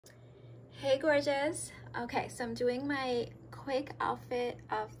Hey gorgeous. Okay, so I'm doing my quick outfit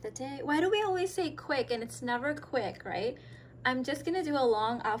of the day. Why do we always say quick and it's never quick, right? I'm just gonna do a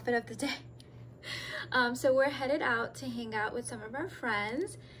long outfit of the day. So we're headed out to hang out with some of our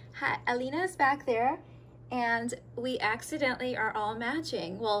friends. Hi, Alina is back there and we accidentally are all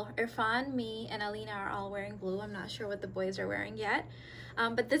matching. Well, Irfan, me, and Alina are all wearing blue. I'm not sure what the boys are wearing yet.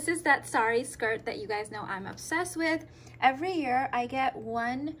 But this is that sari skirt that you guys know I'm obsessed with. Every year I get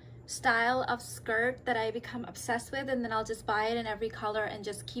one style of skirt that I become obsessed with, and then I'll just buy it in every color and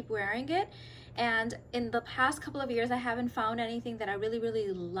just keep wearing it. And in the past couple of years I haven't found anything that I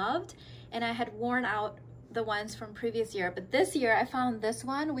really loved, and I had worn out the ones from previous year. But this year I found this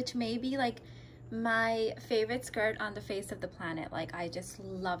one, which may be like my favorite skirt on the face of the planet. Like, I just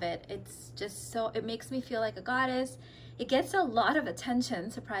love it. It's just so, it makes me feel like a goddess. It gets a lot of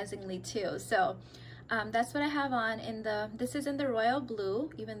attention, surprisingly, too. So that's what I have on in the, this is in the royal blue,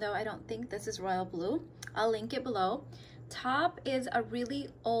 even though I don't think this is royal blue. I'll link it below. Top is a really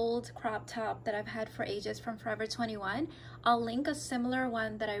old crop top that I've had for ages from Forever 21. I'll link a similar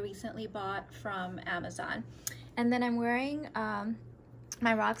one that I recently bought from Amazon. And then I'm wearing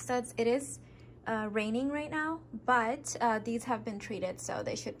my rock studs. It is raining right now, but these have been treated, so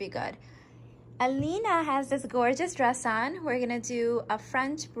they should be good. Alina has this gorgeous dress on. We're gonna do a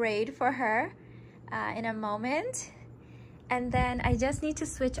French braid for her in a moment. And then I just need to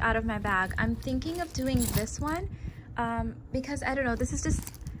switch out of my bag. I'm thinking of doing this one because I don't know, this is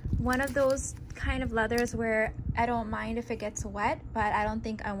just one of those kind of leathers where I don't mind if it gets wet, but I don't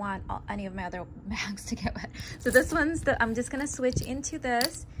think I want any of my other bags to get wet. So this one's I'm just gonna switch into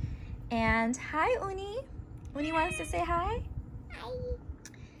this. And hi, Uni. Uni wants to say hi. Hi.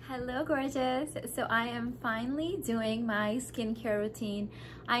 Hello, gorgeous. So I am finally doing my skincare routine.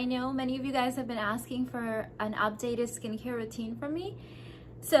 I know many of you guys have been asking for an updated skincare routine from me.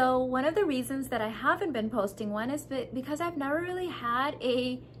 So one of the reasons that I haven't been posting one is because I've never really had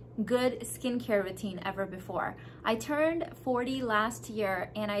a good skincare routine ever before. I turned 40 last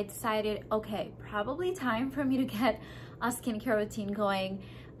year and I decided, okay, probably time for me to get a skincare routine going.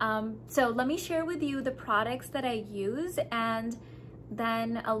 So let me share with you the products that I use, and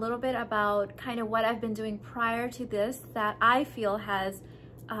then a little bit about kind of what I've been doing prior to this that I feel has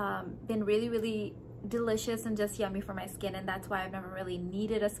been really delicious and just yummy for my skin, and that's why I've never really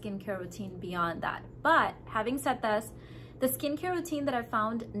needed a skincare routine beyond that. But having said this, the skincare routine that I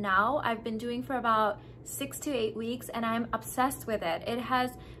found now, I've been doing for about 6 to 8 weeks, and I'm obsessed with it. It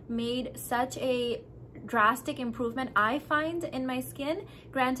has made such a drastic improvement, I find, in my skin.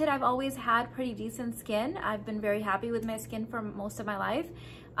 Granted, I've always had pretty decent skin. I've been very happy with my skin for most of my life.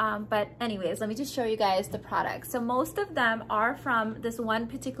 But anyways, let me just show you guys the products. So most of them are from this one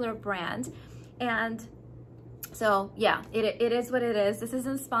particular brand. And so yeah, it is what it is. This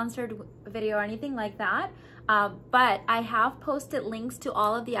isn't a sponsored video or anything like that. But I have posted links to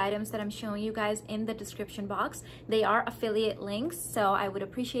all of the items that I'm showing you guys in the description box. They are affiliate links, so I would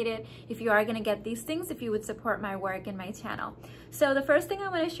appreciate it if you are gonna get these things, if you would support my work and my channel. So the first thing I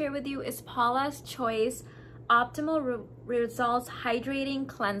wanna share with you is Paula's Choice Optimal Results Hydrating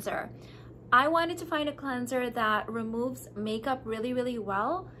Cleanser. I wanted to find a cleanser that removes makeup really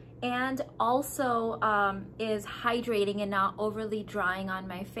well, and also is hydrating and not overly drying on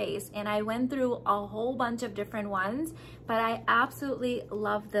my face. And I went through a whole bunch of different ones, but I absolutely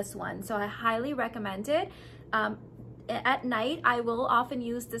love this one, so I highly recommend it. At night, I will often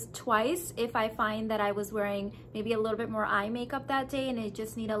use this twice if I find that I was wearing maybe a little bit more eye makeup that day and I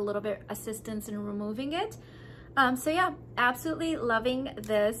just need a little bit assistance in removing it. So yeah, absolutely loving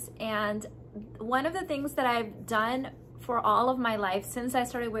this. And one of the things that I've done for all of my life since I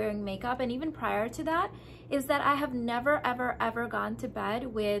started wearing makeup, and even prior to that, is that I have never ever gone to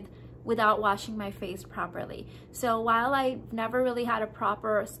bed without washing my face properly. So while I've never really had a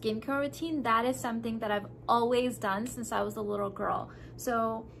proper skincare routine, that is something that I've always done since I was a little girl.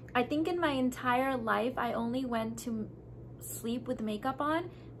 So I think in my entire life I only went to sleep with makeup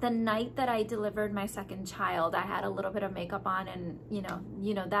on the night that I delivered my second child. I had a little bit of makeup on, and you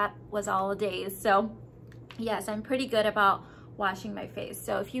know that was all the days. So yes, I'm pretty good about washing my face.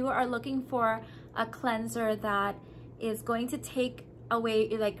 So if you are looking for a cleanser that is going to take away,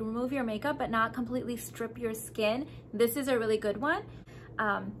 like remove your makeup but not completely strip your skin, this is a really good one.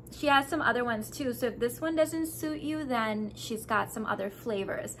 She has some other ones too, so if this one doesn't suit you, then she's got some other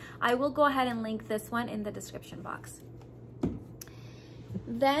flavors. I will go ahead and link this one in the description box.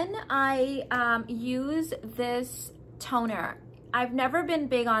 Then I use this toner. I've never been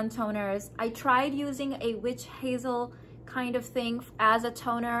big on toners. I tried using a witch hazel kind of thing as a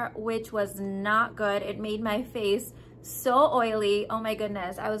toner, which was not good. It made my face so oily. Oh my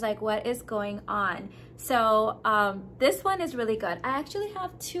goodness. I was like, what is going on? So this one is really good. I actually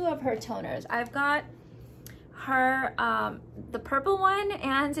have two of her toners. I've got her, the purple one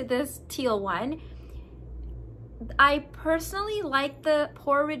and this teal one. I personally like the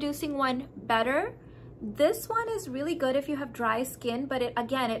pore reducing one better. This one is really good if you have dry skin, but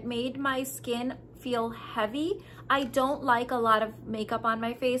it made my skin feel heavy. I don't like a lot of makeup on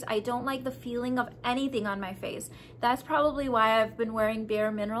my face. I don't like the feeling of anything on my face. That's probably why I've been wearing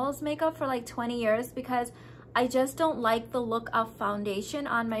Bare Minerals makeup for like 20 years, because I just don't like the look of foundation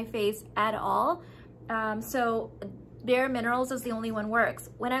on my face at all. So Bare Minerals is the only one works.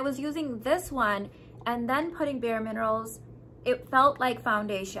 When I was using this one and then putting Bare Minerals, it felt like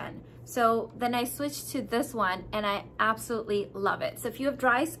foundation. So then I switched to this one and I absolutely love it. So if you have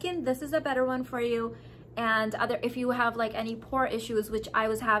dry skin, this is a better one for you. And if you have like any pore issues, which I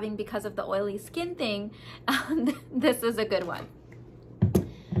was having because of the oily skin thing, this is a good one.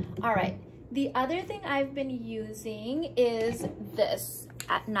 All right. The other thing I've been using is this.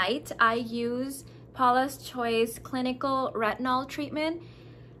 At night, I use Paula's Choice Clinical Retinol Treatment.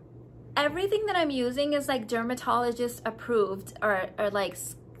 Everything that I'm using is like dermatologist approved or like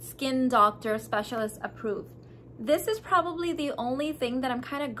skin doctor specialist approved. This is probably the only thing that I'm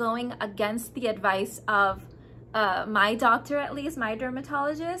kind of going against the advice of my doctor, at least my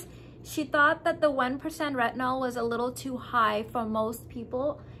dermatologist. She thought that the 1% retinol was a little too high for most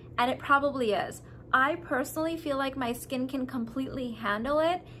people, and it probably is. I personally feel like my skin can completely handle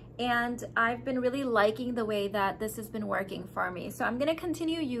it, and I've been really liking the way that this has been working for me. So I'm gonna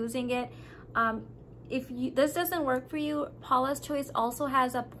continue using it. If this doesn't work for you, Paula's Choice also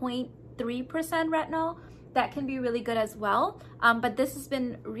has a 0.3% retinol that can be really good as well. But this has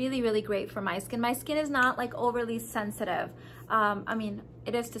been really, really great for my skin. My skin is not like overly sensitive. I mean,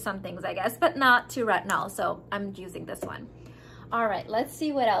 it is to some things, I guess, but not to retinol. So I'm using this one. All right, let's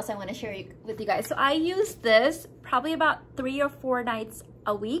see what else I want to share with you guys. So I use this probably about 3 or 4 nights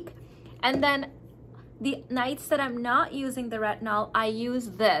a week. And then the nights that I'm not using the retinol, I use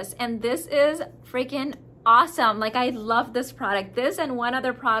this. And this is freaking awesome. Like, I love this product. This and one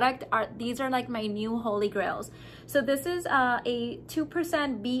other product, these are like my new holy grails. So this is a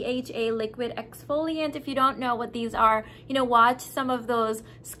 2% BHA liquid exfoliant. If you don't know what these are, you know, watch some of those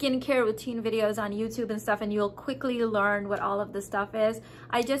skincare routine videos on YouTube and stuff, and you'll quickly learn what all of this stuff is.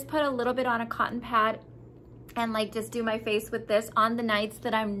 I just put a little bit on a cotton pad and like just do my face with this on the nights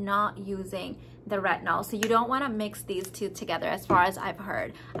that I'm not using the retinol. So you don't want to mix these two together, as far as I've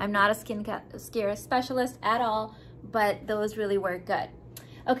heard. I'm not a skincare specialist at all, but those really work good.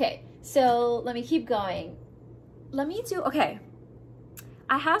 Okay, so let me keep going. Okay,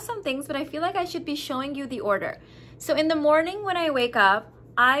 I have some things, but I feel like I should be showing you the order. So in the morning when I wake up,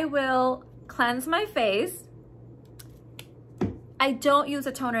 I will cleanse my face. I don't use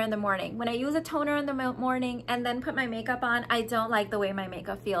a toner in the morning. When I use a toner in the morning and then put my makeup on, I don't like the way my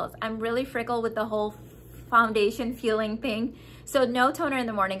makeup feels. I'm really fickle with the whole foundation feeling thing. So no toner in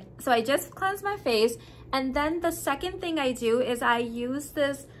the morning. So I just cleanse my face. And then the second thing I do is I use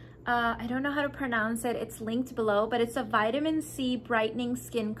this, I don't know how to pronounce it. It's linked below, but it's a vitamin C brightening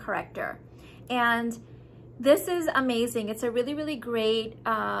skin corrector. And this is amazing. It's a really, really great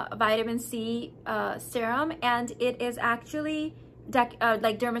vitamin C serum. And it is actually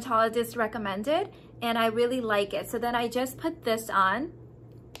like dermatologist recommended, and I really like it. So then I just put this on,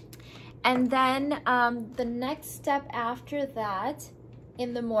 and then the next step after that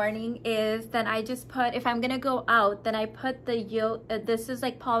in the morning is then I just put, if I'm gonna go out, then I put the this is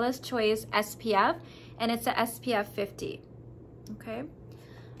like Paula's Choice SPF, and it's a SPF 50. Okay,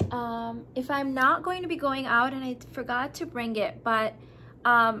 if I'm not going to be going out, and I forgot to bring it, but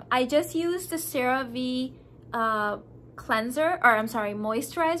I just used the CeraVe cleanser, or I'm sorry,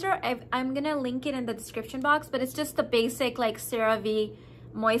 moisturizer. I'm gonna link it in the description box, but it's just the basic like CeraVe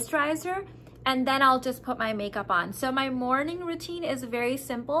moisturizer, and then I'll just put my makeup on. So my morning routine is very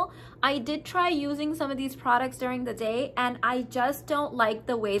simple. I did try using some of these products during the day, and I just don't like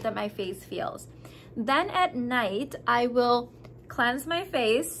the way that my face feels. Then at night, I will cleanse my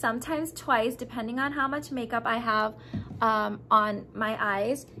face, sometimes twice, depending on how much makeup I have on my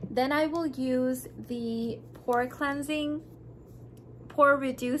eyes. Then I will use the pore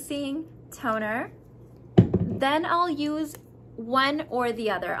reducing toner. Then I'll use one or the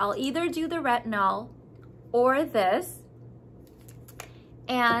other. I'll either do the retinol or this,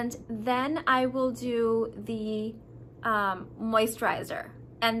 and then I will do the moisturizer,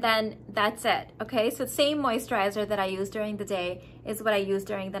 and then that's it. Okay, so same moisturizer that I use during the day is what I use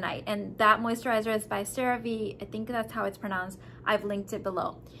during the night, and that moisturizer is by CeraVe. I think that's how it's pronounced. I've linked it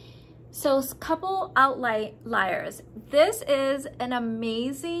below. So couple outliers. This is an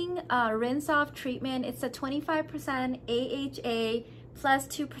amazing rinse off treatment. It's a 25% AHA plus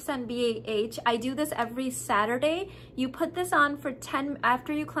 2% BAH. I do this every Saturday. You put this on for 10,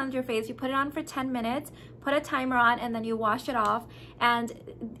 after you cleanse your face, you put it on for 10 minutes, put a timer on, and then you wash it off, and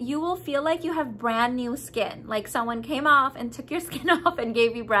you will feel like you have brand new skin, like someone came off and took your skin off and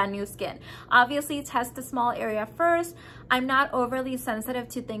gave you brand new skin. Obviously, test the small area first. I'm not overly sensitive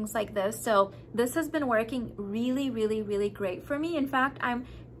to things like this, so this has been working really, really, really great for me. In fact, I'm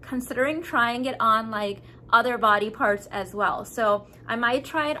considering trying it on like other body parts as well. So I might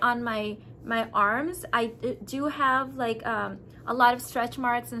try it on my arms. I do have like a lot of stretch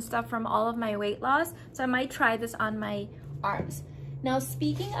marks and stuff from all of my weight loss, so I might try this on my arms. Now,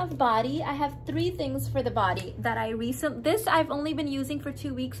 speaking of body, I have 3 things for the body that this I've only been using for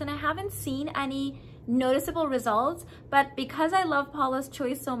 2 weeks and I haven't seen any noticeable results, but because I love Paula's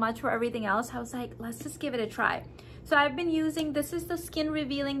Choice so much for everything else, I was like, let's just give it a try. So I've been using, this is the Skin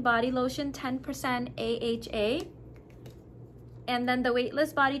Revealing Body Lotion, 10% AHA, and then the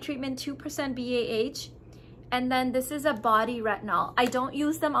Weightless Body Treatment, 2% BAH, and then this is a body retinol. I don't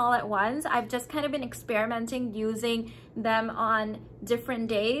use them all at once. I've just kind of been experimenting using them on different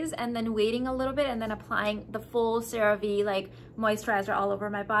days and then waiting a little bit and then applying the full CeraVe like moisturizer all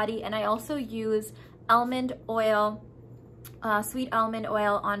over my body. And I also use almond oil, sweet almond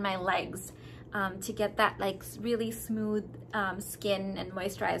oil on my legs to get that like really smooth skin and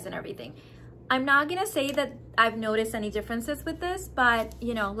moisturize and everything. I'm not gonna say that I've noticed any differences with this, but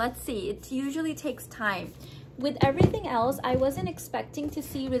you know, let's see. It usually takes time. With everything else, I wasn't expecting to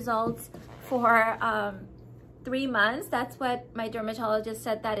see results for 3 months. That's what my dermatologist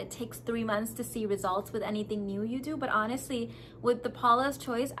said, that it takes 3 months to see results with anything new you do. But honestly, with the Paula's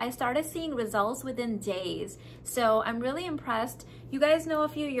Choice, I started seeing results within days. So I'm really impressed. You guys know a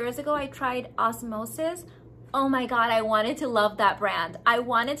few years ago, I tried Osmosis. Oh my God, I wanted to love that brand. I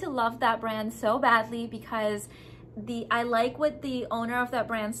wanted to love that brand so badly because I like what the owner of that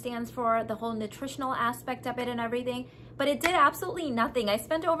brand stands for, the whole nutritional aspect of it and everything, but it did absolutely nothing. I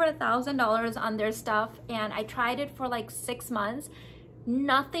spent over $1,000 on their stuff and I tried it for like 6 months.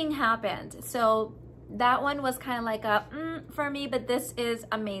 Nothing happened. So that one was kind of like a for me, but this is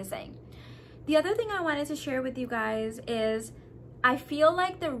amazing. The other thing I wanted to share with you guys is I feel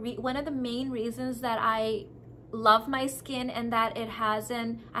like one of the main reasons that I love my skin and that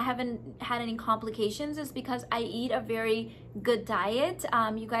I haven't had any complications is because I eat a very good diet.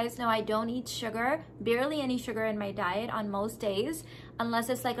 You guys know I don't eat sugar, barely any sugar in my diet on most days, unless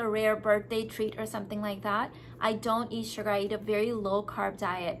it's like a rare birthday treat or something like that. I don't eat sugar. I eat a very low carb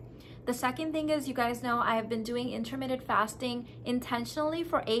diet. The second thing is, you guys know I have been doing intermittent fasting intentionally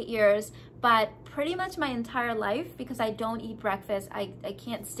for 8 years, but pretty much my entire life because I don't eat breakfast. I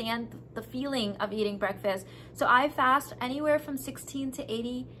can't stand the feeling of eating breakfast. So I fast anywhere from 16 to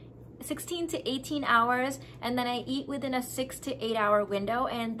 18 hours, and then I eat within a 6 to 8 hour window,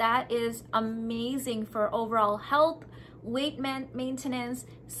 and that is amazing for overall health, weight maintenance,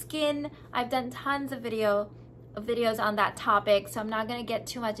 skin. I've done tons of videos on that topic, so I'm not going to get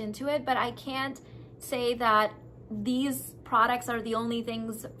too much into it, but I can't say that these products are the only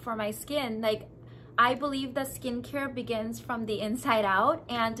things for my skin. Like, I believe that skincare begins from the inside out,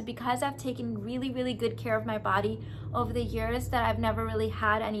 and because I've taken really, really good care of my body over the years, that I've never really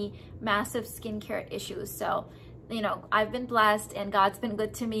had any massive skincare issues. So, you know, I've been blessed and God's been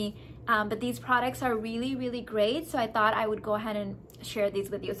good to me, but these products are really, really great, so I thought I would go ahead and share these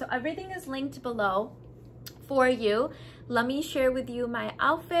with you. So everything is linked below for you. Let me share with you my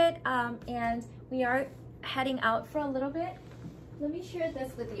outfit, and we are heading out for a little bit. Let me share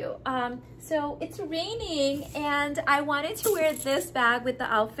this with you. So it's raining and I wanted to wear this bag with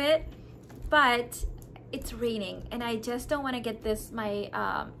the outfit, but it's raining and I just don't want to get this.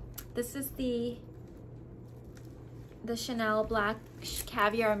 This is the Chanel Black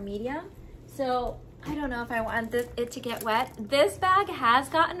Caviar Medium. So I don't know if I want it to get wet. This bag has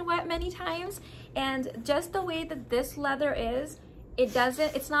gotten wet many times, and just the way that this leather is,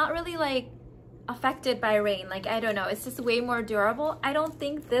 it's not really like affected by rain. Like, I don't know, it's just way more durable. I don't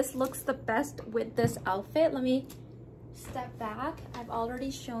think this looks the best with this outfit. Let me step back. I've already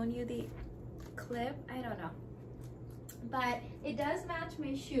shown you the clip. I don't know, but it does match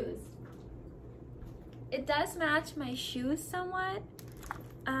my shoes. It does match my shoes somewhat.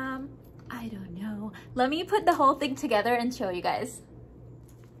 I don't know. Let me put the whole thing together and show you guys.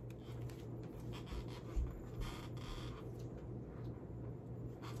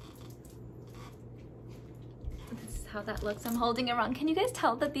 How that looks. I'm holding it wrong. Can you guys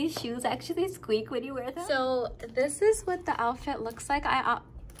tell that these shoes actually squeak when you wear them? So this is what the outfit looks like.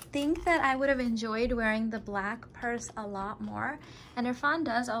 think that I would have enjoyed wearing the black purse a lot more. And Irfan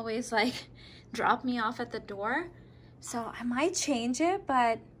does always like drop me off at the door. So I might change it,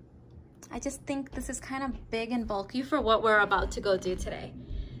 but I just think this is kind of big and bulky for what we're about to go do today.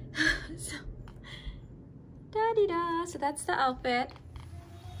 So, da-dee-da. So that's the outfit.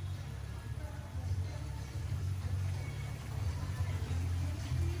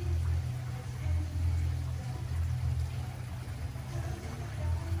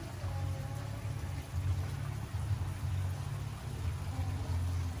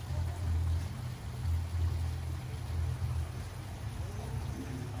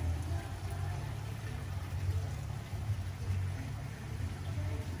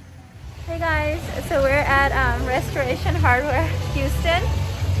 Hey guys, so we're at Restoration Hardware Houston,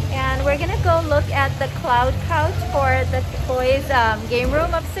 and we're gonna go look at the cloud couch for the boys game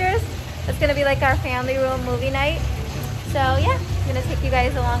room upstairs. It's gonna be like our family room movie night. So yeah, I'm gonna take you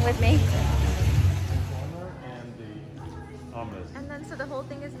guys along with me. And then so the whole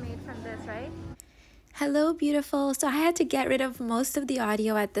thing is made from this, right? Hello, beautiful. So I had to get rid of most of the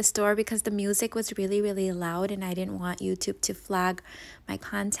audio at the store because the music was really, really loud and I didn't want YouTube to flag my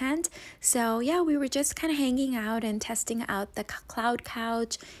content. So yeah, we were just kind of hanging out and testing out the cloud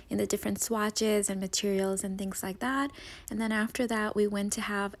couch in the different swatches and materials and things like that. And then after that, we went to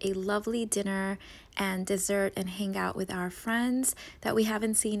have a lovely dinner and dessert and hang out with our friends that we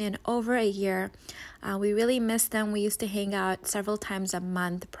haven't seen in over a year. We really miss them. We used to hang out several times a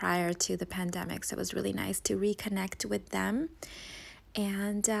month prior to the pandemic, so it was really nice to reconnect with them.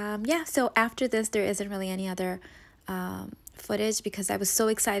 And yeah, so after this, there isn't really any other footage because I was so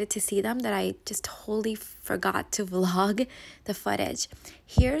excited to see them that I just totally forgot to vlog the footage.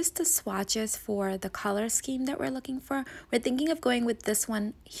 Here's the swatches for the color scheme that we're looking for. We're thinking of going with this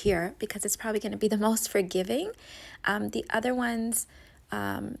one here because it's probably going to be the most forgiving. The other ones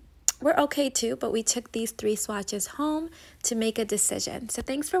were okay too, but we took these 3 swatches home to make a decision. So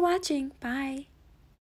thanks for watching. Bye.